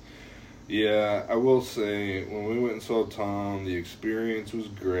 Yeah, I will say, when we went and saw Tom, the experience was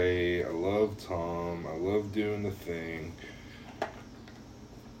great. I love Tom. I love doing the thing.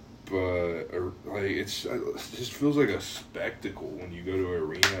 But, like, it just feels like a spectacle when you go to an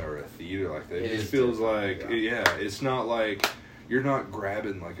arena or a theater like that. It just feels like, it's not like, you're not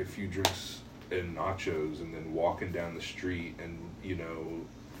grabbing, like, a few drinks and nachos and then walking down the street and, you know,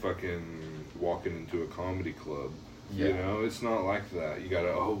 fucking walking into a comedy club. Yeah. You know, it's not like that. You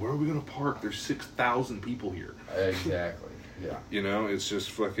gotta, where are we gonna park? There's 6,000 people here. Exactly. Yeah. You know, it's just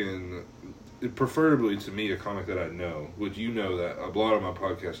fucking, preferably to me, a comic that I know. Would you know that a lot of my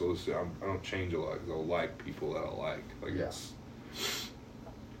podcasts I listen to, I don't change a lot because I like people that I like. It's,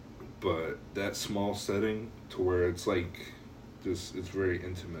 but that small setting to where it's like, just, it's very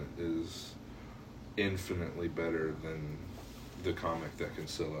intimate is infinitely better than the comic that can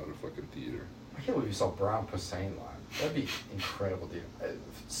sell out a fucking theater. I can't believe you saw Brian Posehn live. That'd be incredible, dude.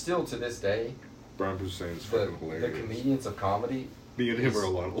 Still to this day, Brian Posehn's fucking hilarious. The comedians of comedy. Me and him are a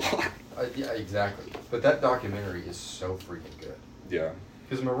lot. Yeah, exactly. But that documentary is so freaking good. Yeah.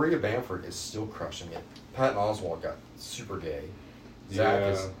 Because Maria Bamford is still crushing it. Patton Oswalt got super gay. Zach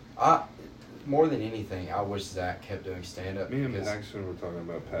is. More than anything, I wish Zach kept doing stand-up. Me and Paxton were talking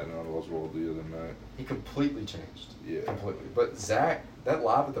about Patton Oswalt the other night. He completely changed. Yeah. Completely. But Zach, that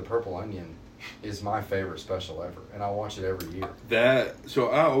Live at the Purple Onion is my favorite special ever, and I watch it every year. So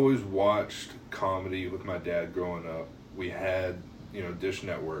I always watched comedy with my dad growing up. We had, you know, Dish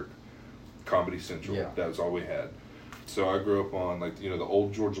Network, Comedy Central. Yeah. That was all we had. So I grew up on, like, you know, the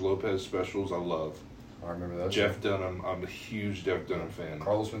old George Lopez specials I love. I remember those. Jeff Dunham, I'm a huge Jeff Dunham fan.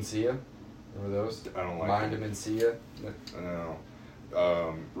 Carlos Mencia. Remember those? I don't like Mind him. of Mencia. No.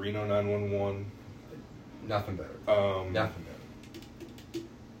 Reno 911. Nothing better. Nothing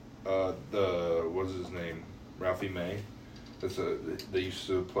better. What's his name? Ralphie May. They used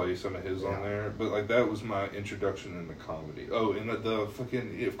to play some of his on there, but like that was my introduction into comedy. Oh, and the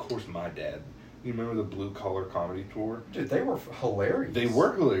fucking, of course, my dad. You remember the Blue Collar Comedy Tour? Dude, they were hilarious. They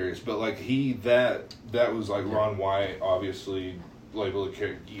were hilarious, but like that was like Ron White, obviously labeled a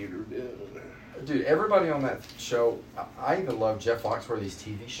character. Dude, everybody on that show. I even loved Jeff Foxworthy's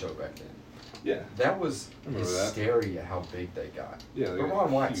TV show back then. Yeah, that was hysteria how big they got. Yeah, but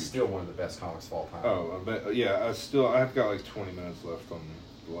Ron White's still one of the best comics of all time. Oh, but yeah, I've got like 20 minutes left on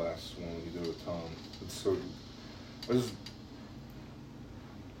the last one we did with Tom. It's so,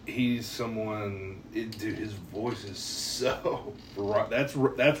 he's someone. Dude, his voice is so. That's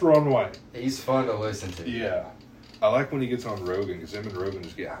Ron White. He's fun to listen to. Yeah. I like when he gets on Rogan, because him and Rogan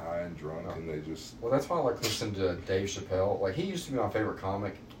just get high and drunk, and they just... Well, that's why I like listening to Dave Chappelle. Like, he used to be my favorite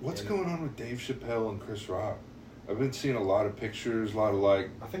comic. What's going on with Dave Chappelle and Chris Rock? I've been seeing a lot of pictures, a lot of,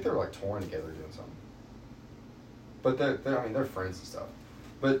 like... I think they're, like, touring together doing something. But they're friends and stuff.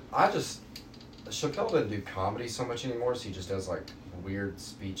 But Chappelle doesn't do comedy so much anymore, so he just does, like, weird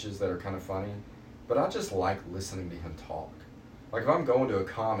speeches that are kind of funny. But I just like listening to him talk. Like, if I'm going to a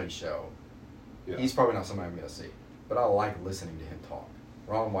comedy show, he's probably not somebody I'm going to see. But I like listening to him talk.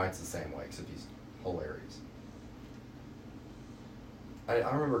 Ron White's the same way, except he's hilarious.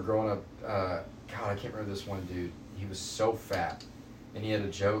 I remember growing up, God, I can't remember this one dude. He was so fat, and he had a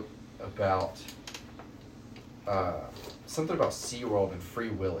joke about something about SeaWorld and Free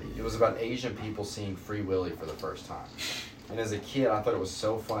Willy. It was about Asian people seeing Free Willy for the first time. And as a kid, I thought it was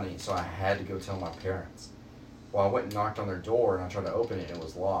so funny, so I had to go tell my parents. Well, I went and knocked on their door, and I tried to open it, and it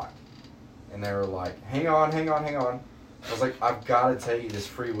was locked. And they were like, hang on. I was like, I've got to tell you this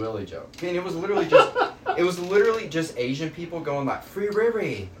Free Willy joke. And it was literally just Asian people going like, Free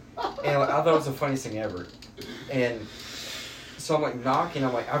Riri. And like, I thought it was the funniest thing ever. And so I'm like knocking,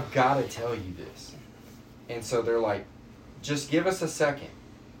 I'm like, I've got to tell you this. And so they're like, just give us a second.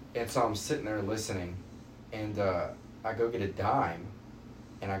 And so I'm sitting there listening, and I go get a dime,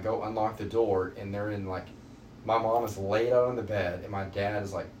 and I go unlock the door, and they're in like, my mom is laid out on the bed, and my dad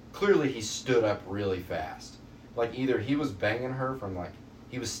is like, clearly he stood up really fast. Like either he was banging her from like,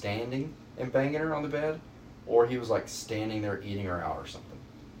 he was standing and banging her on the bed, or he was like standing there eating her out or something.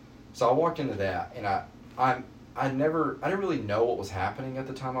 So I walked into that, and I didn't really know what was happening at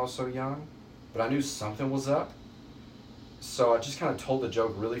the time. I was so young, but I knew something was up. So I just kind of told the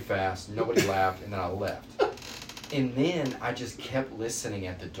joke really fast. Nobody laughed, and then I left. And then I just kept listening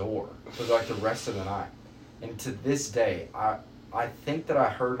at the door for like the rest of the night. And to this day, I think that I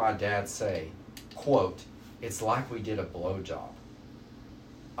heard my dad say, quote, "It's like we did a blowjob."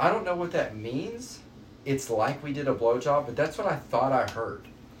 I don't know what that means. It's like we did a blowjob, but that's what I thought I heard.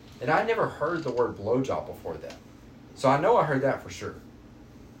 And I never heard the word blowjob before that. So I know I heard that for sure.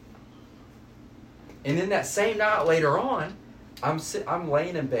 And then that same night later on, I'm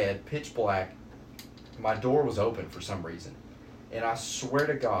laying in bed, pitch black. My door was open for some reason. And I swear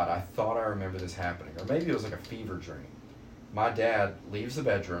to God, I thought I remember this happening. Or maybe it was like a fever dream. My dad leaves the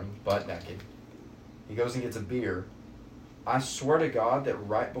bedroom, butt naked. He goes and gets a beer. I swear to God that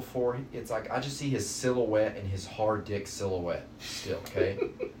right before, it's like I just see his silhouette and his hard dick silhouette still, okay?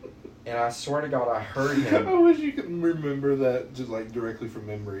 And I swear to God, I heard him. I wish you could remember that just like directly from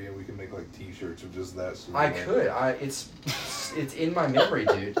memory, and we can make like T-shirts of just that. I could. It's in my memory,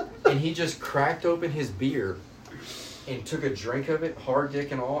 dude. And he just cracked open his beer and took a drink of it, hard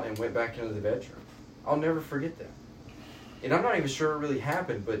dick and all, and went back into the bedroom. I'll never forget that. And I'm not even sure it really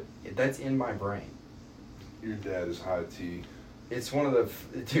happened, but that's in my brain. Your dad is high tea. It's one of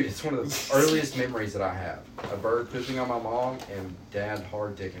the earliest memories that I have. A bird pooping on my mom and dad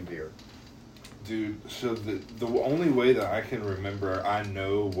hard dick and beer. Dude, so the only way that I can remember, I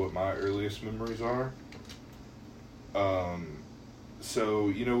know what my earliest memories are. So,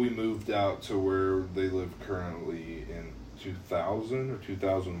 you know, we moved out to where they live currently in 2000 or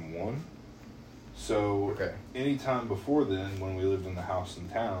 2001. So, okay. Anytime before then, when we lived in the house in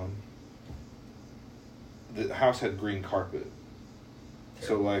town, the house had green carpet.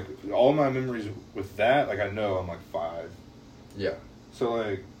 So, like, all my memories with that, like, I know I'm, like, 5. Yeah. So,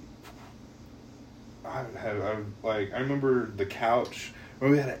 like, I remember the couch.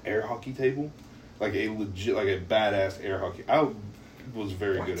 Remember we had an air hockey table? Like, a legit, like, a badass air hockey. I was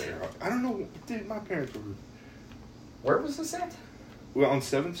very good at air hockey. I don't know. Dude, my parents were... Where was this at? Well, on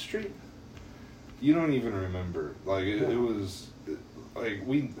 7th Street. You don't even remember. Like, it was... Like,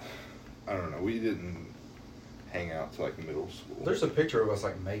 I don't know. We didn't hang out to like middle school. There's a picture of us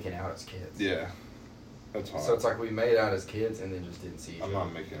like making out as kids. Yeah, that's hot. So it's like we made out as kids and then just didn't see each other. I'm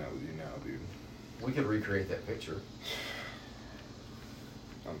not making out with you now, dude. We could recreate that picture.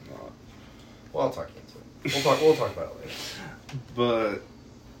 I'm not. Well, I'll talk into it. We'll talk about it later.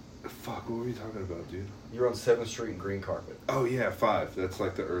 But fuck, what were we talking about, dude? You're on 7th Street and green carpet. Oh yeah, 5. That's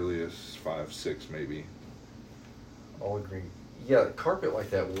like the earliest 5, 6 maybe. All green. Yeah, carpet like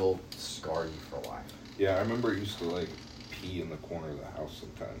that will scar you for life. Yeah, I remember it used to like pee in the corner of the house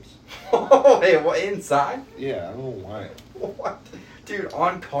sometimes. Oh, hey, what, inside? Yeah, I don't know why. What? Dude,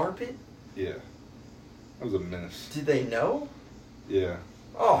 on carpet? Yeah. That was a menace. Did they know? Yeah.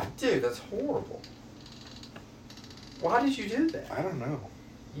 Oh, dude, that's horrible. Why did you do that? I don't know.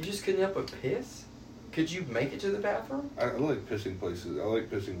 You just couldn't help but piss? Could you make it to the bathroom? I like pissing places. I like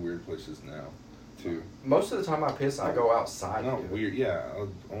pissing weird places now, too. Most of the time I piss, I go outside. Not weird. Yeah,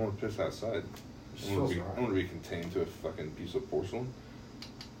 I want to piss outside. I want to be contained to a fucking piece of porcelain.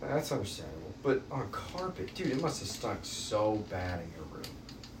 That's understandable. But on carpet, dude, it must have stunk so bad in your room.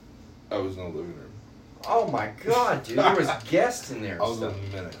 I was in the living room. Oh my god, dude. There was guests in there. I was a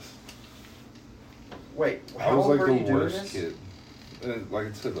menace. Wait, I how was old like were you the doing worst this? kid. Like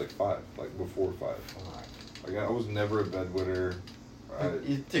I said, like 5. Like before 5. Like I was never a bedwetter.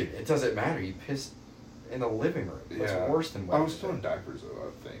 Dude, it doesn't matter. You pissed in the living room. That's worse than what I was still in diapers though,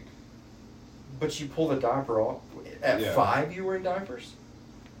 I think. But you pulled the diaper off? At 5 you were in diapers?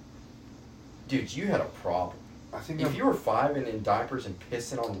 Dude, you had a problem. I think If you were 5 and in diapers and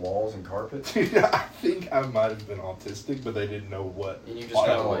pissing on walls and carpet, Dude, I think I might have been autistic, but they didn't know what and you just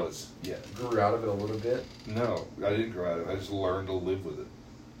kind of like was. Yeah. grew out of it a little bit. No, I didn't grow out of it. I just learned to live with it.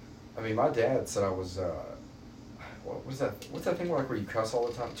 I mean, my dad said I was, what was that? What's that thing like where you cuss all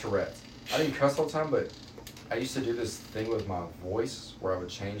the time? Tourette's. I didn't cuss all the time, but I used to do this thing with my voice where I would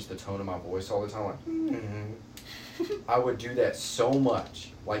change the tone of my voice all the time. Like, I would do that so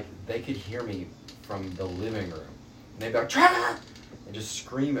much, like they could hear me from the living room, and they'd be like, Trevor! And just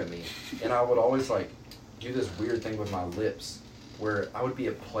scream at me. And I would always like do this weird thing with my lips, where I would be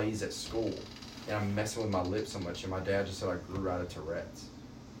at plays at school, and I'm messing with my lips so much, and my dad just said I grew out of Tourette's.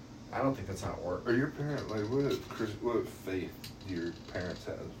 I don't think that's how it works. Are your parents, like, what faith do your parents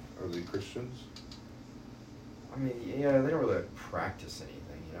have? Are they Christians? I mean, yeah, they don't really practice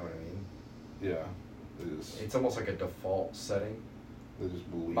anything, you know what I mean? Yeah. It's almost like a default setting. They just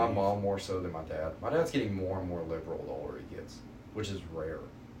believe. My mom more so than my dad. My dad's getting more and more liberal the older he gets, which is rare.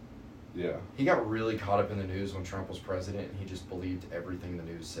 Yeah. He got really caught up in the news when Trump was president, and he just believed everything the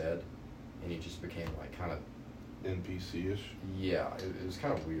news said, and he just became like kind of NPC-ish. Yeah, it was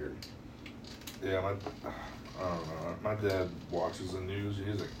kind of weird. Yeah, I don't know. My dad watches the news. He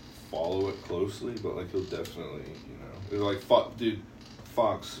doesn't follow it closely, but like he'll definitely, it's like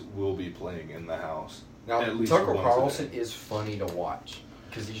Fox will be playing in the house. Now, at least Tucker once Carlson a day. is funny to watch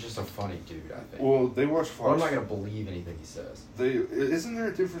because he's just a funny dude, I think. Well, they watch Fox. But I'm not gonna believe anything he says. Isn't there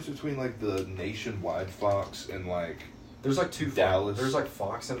a difference between like the nationwide Fox and like there's like two Dallas? There's like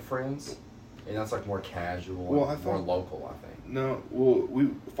Fox and Friends, and that's like more casual, and more local, I think. No,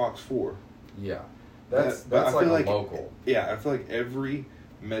 well, Fox 4. Yeah, that's I feel like local. Yeah, I feel like every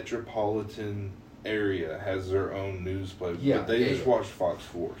metropolitan area has their own news play, but they just watch Fox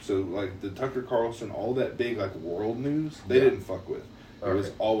 4. So like the Tucker Carlson, all that big like world news, they didn't fuck with. It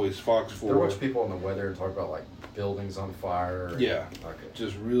was always Fox 4. They watch people on the weather and talk about like buildings on fire. Yeah. Okay.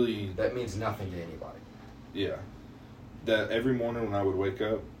 Just really. That means nothing to anybody. Yeah. That every morning when I would wake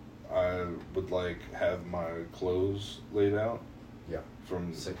up, I would like have my clothes laid out. Yeah.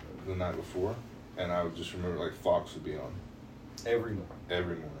 From the night before, and I would just remember like Fox would be on. Every morning.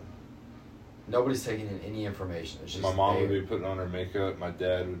 Every morning. Nobody's taking in any information. It's just my mom would be putting on her makeup. My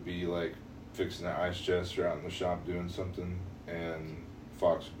dad would be like fixing the ice chest or out in the shop doing something, and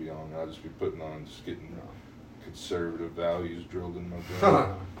Fox would be on. And I'd just be putting on, just getting conservative values drilled in my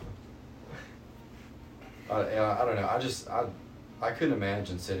brain. I don't know. I couldn't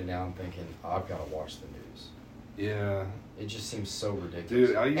imagine sitting down and thinking, I've got to watch the news. Yeah. It just seems so ridiculous.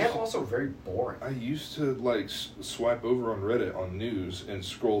 Dude, and also very boring. I used to like swipe over on Reddit on news and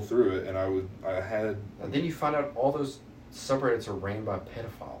scroll through it, and And then you find out all those subreddits are ran by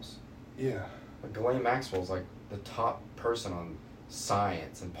pedophiles. Yeah. Like Ghislaine Maxwell's like the top person on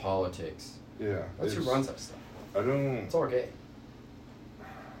science and politics. Yeah. That's who runs that stuff. It's all gay.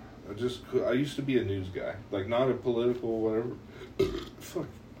 I used to be a news guy, like not a political whatever.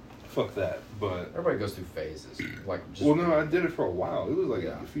 Fuck that. But everybody goes through phases. Like just I did it for a while. It was like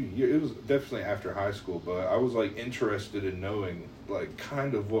a few years. It was definitely after high school, but I was like interested in knowing like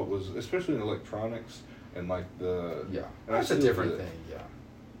kind of what was, especially in electronics and like the that's a different thing. Yeah.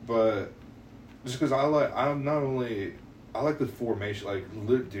 But just because I like the formation. Like,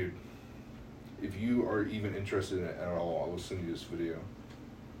 dude, if you are even interested in it at all, I will send you this video.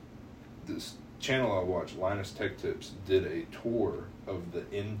 This channel I watch, Linus Tech Tips, did a tour of the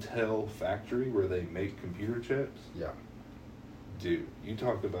Intel factory where they make computer chips. Yeah. Dude, you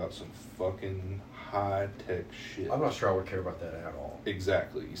talked about some fucking high-tech shit. I'm not sure I would care about that at all.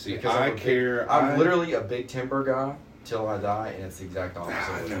 Exactly. You see, because I'm literally a big timber guy till I die, and it's the exact opposite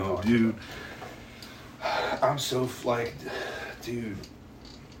of what you're talking dude. About. I'm so, like, dude,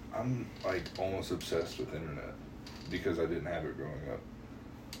 I'm, like, almost obsessed with internet because I didn't have it growing up.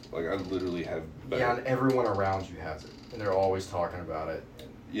 Like, I literally have better. Yeah, and everyone around you has it, and they're always talking about it.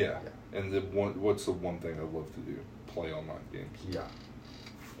 Yeah. And what's the one thing I love to do? Play online games. Yeah.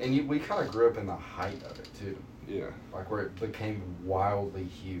 And we kind of grew up in the height of it, too. Yeah. Like, where it became wildly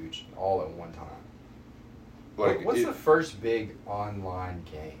huge all at one time. Like, what's the first big online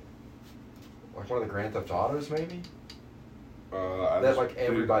game? Like one of the Grand Theft Autos, maybe? That, like,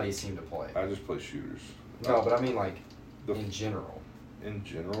 everybody seemed to play. I just play shooters. No, but I mean, like, in general. In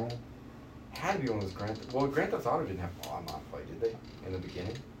general? Had to be one of those Grand Theft Auto didn't have online play, did they? In the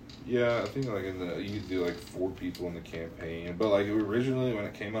beginning? Yeah, I think like you could do like 4 people in the campaign, but like originally when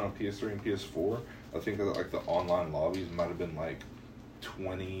it came out on PS3 and PS4, I think that like the online lobbies might have been like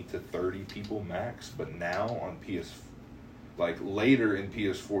 20 to 30 people max, but now on like later in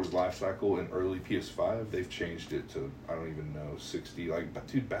PS4's life cycle and early PS5, they've changed it to I don't even know 60. Like,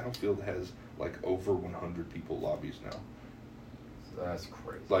 dude, Battlefield has like over 100 people lobbies now. That's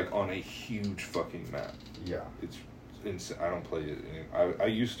crazy. Like on a huge fucking map. Yeah. It's insane. I don't play it. I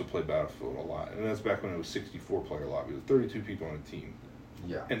used to play Battlefield a lot, and that's back when it was 64 player lobby. It was 32 people on a team.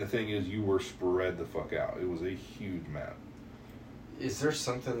 Yeah. And the thing is, you were spread the fuck out. It was a huge map. Is there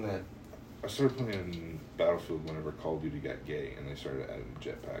something that... I started playing Battlefield whenever Call of Duty got gay, and they started adding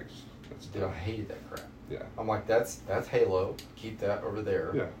jetpacks. Dude, I hated that crap. Yeah. I'm like, that's Halo. Keep that over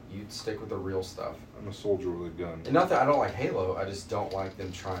there. Yeah. You stick with the real stuff. I'm a soldier with a gun. And not that I don't like Halo, I just don't like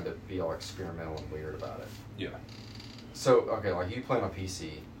them trying to be all experimental and weird about it. Yeah. So, okay, like you play on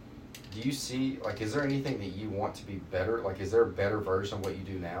PC. Do you see, like, is there anything that you want to be better? Like, is there a better version of what you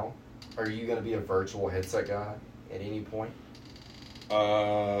do now? Are you going to be a virtual headset guy at any point?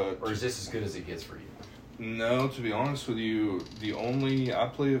 Or is this as good as it gets for you? No, to be honest with you, I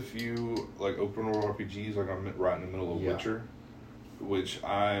play a few, like, open world RPGs, like I'm right in the middle of Witcher, which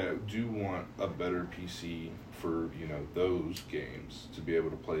I do want a better PC for, those games, to be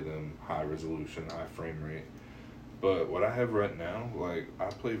able to play them high resolution, high frame rate. But what I have right now, like, I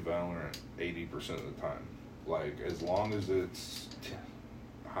play Valorant 80% of the time. Like, as long as it's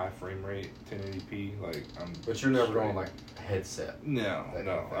high frame rate, 1080p, like, I'm... But you're never going, like, headset. No.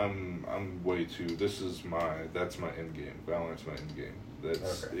 I'm way too... That's my end game. Valorant's my end game.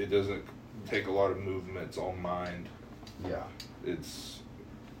 It doesn't take a lot of movement. It's all mind. Yeah.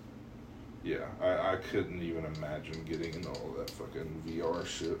 Yeah, I couldn't even imagine getting into all that fucking VR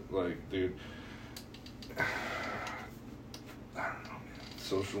shit. Like, dude... I don't know, man.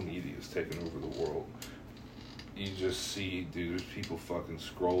 Social media is taking over the world. You just see, dude, there's people fucking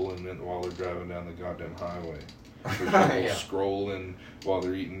scrolling while they're driving down the goddamn highway. There's people scrolling while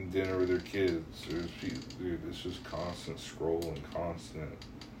they're eating dinner with their kids. There's people, dude, it's just constant scrolling, constant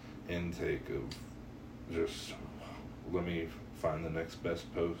intake of just, let me find the next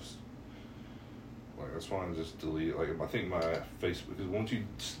best post. Like, that's why I just delete. Like, I think my Facebook, because once you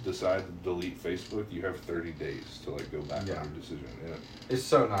decide to delete Facebook, you have 30 days to, like, go back on your decision. And it's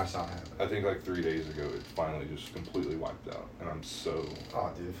so nice not having it. I think, like, 3 days ago, it finally just completely wiped out. And I'm so...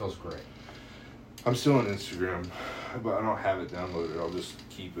 Oh, dude, it feels great. I'm still on Instagram, but I don't have it downloaded. I'll just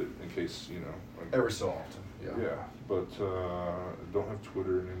keep it in case, Like, every so often, Yeah, but I don't have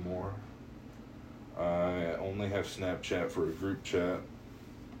Twitter anymore. I only have Snapchat for a group chat.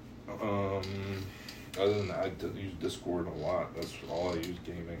 Other than that, I use Discord a lot. That's all I use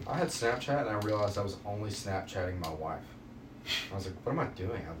gaming. I had Snapchat, and I realized I was only Snapchatting my wife. I was like, what am I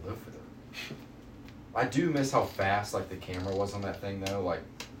doing? I live with her. I do miss how fast, like, the camera was on that thing, though. Like,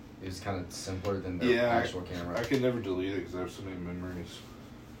 it was kind of simpler than the actual camera. I can never delete it because I have so many memories.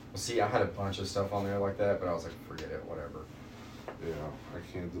 Well, see, I had a bunch of stuff on there like that, but I was like, forget it, whatever. Yeah, I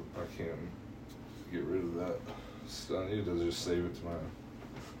can't get rid of that. So I need to just save it to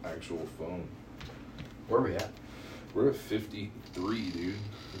my actual phone. Where are we at? We're at 53, dude.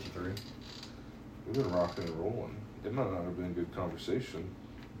 53? We've been rocking and rolling. It might not have been a good conversation,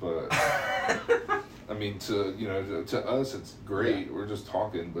 but I mean, to us, it's great. Yeah. We're just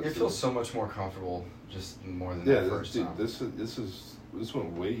talking, but it feels so much more comfortable, just more than the first time. This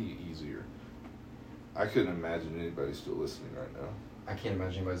went way easier. I couldn't imagine anybody still listening right now. I can't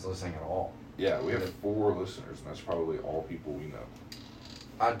imagine anybody's listening at all. Yeah, we have 4 listeners, and that's probably all people we know.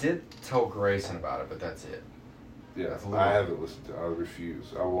 I did tell Grayson about it, but that's it. Yeah, I haven't listened to it. I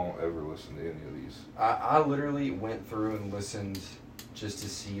refuse. I won't ever listen to any of these. I literally went through and listened just to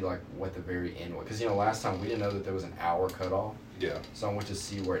see, like, what the very end was. Because, last time we didn't know that there was an hour cutoff. Yeah. So I went to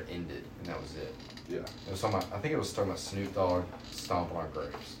see where it ended, and that was it. Yeah. It was I think it was talking about Snoop Dogg stomping on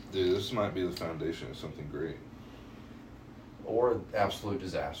grapes. Dude, this might be the foundation of something great. Or absolute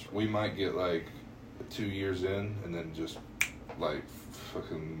disaster. We might get, like, 2 years in, and then just, like,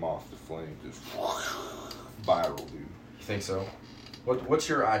 fucking moth the flame, just viral, dude. You think so? What's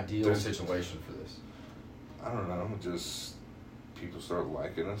your ideal situation for this? I don't know, just people start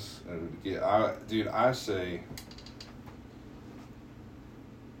liking us, and I say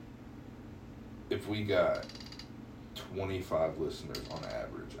if we got 25 listeners on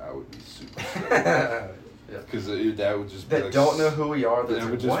average, I would be super stoked. Because that would just be that don't know who we are. That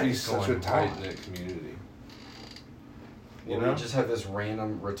would just be such a tight knit community. We just have this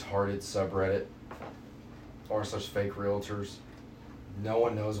random retarded subreddit or such fake realtors. No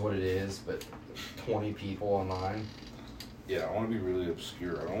one knows what it is, but 20 people online. Yeah, I want to be really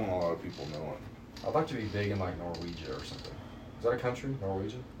obscure. I don't want a lot of people knowing. I'd like to be big in, like, Norwegia or something. Is that a country?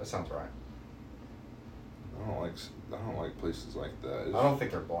 Norwegia? That sounds right. I don't like places like that. I don't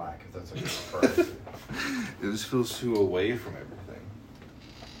think they're black, if that's what you're referring to. It just feels too away from everything.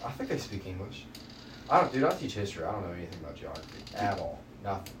 I think they speak English. I teach history. I don't know anything about geography at all.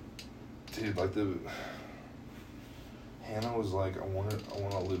 Nothing. Dude, like Hannah was like, I want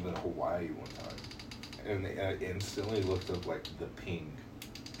to live in Hawaii one time, and I instantly looked up like the ping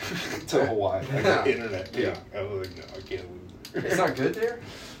to Hawaii, like the internet ping. Yeah. I was like, no, I can't live there. It's not good there?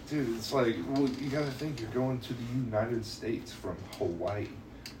 Dude, it's like, well, you gotta think you're going to the United States from Hawaii.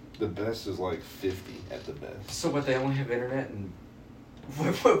 The best is like 50 at the best. So, but they only have internet and...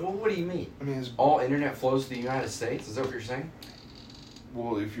 What do you mean? I mean, it's... All internet flows to the United States? Is that what you're saying?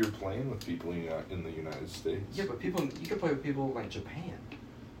 Well, if you're playing with people in the United States... Yeah, but you can play with people like Japan.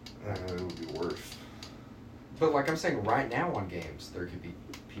 It would be worse. But like I'm saying, right now on games, there could be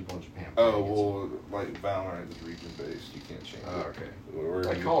people in Japan Oh, playing well, like Valorant is region-based. You can't change it. Okay.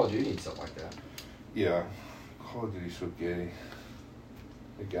 Like Call of Duty and stuff like that. Yeah. Call of Duty's so gay.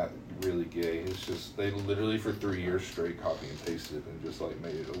 It got really gay. It's just, they literally for 3 years straight copy and pasted it and just like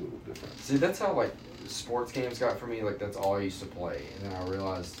made it a little different. See, that's how like sports games got for me. Like that's all I used to play, and then I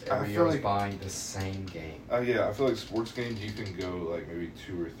realized every year I was buying the same game. Yeah, I feel like sports games you can go like maybe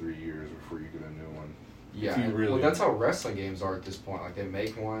 2 or 3 years before you get a new one. Yeah, well, that's how wrestling games are at this point. Like they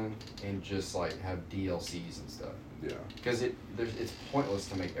make one and just like have DLCs and stuff. Yeah. Because it's pointless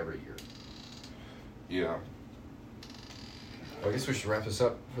to make every year. Yeah. Well, I guess we should wrap this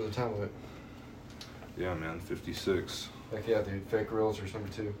up for the time of it. Yeah, man. 56. Heck yeah, dude. Fake Realtors number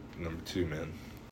 2. Number 2, man.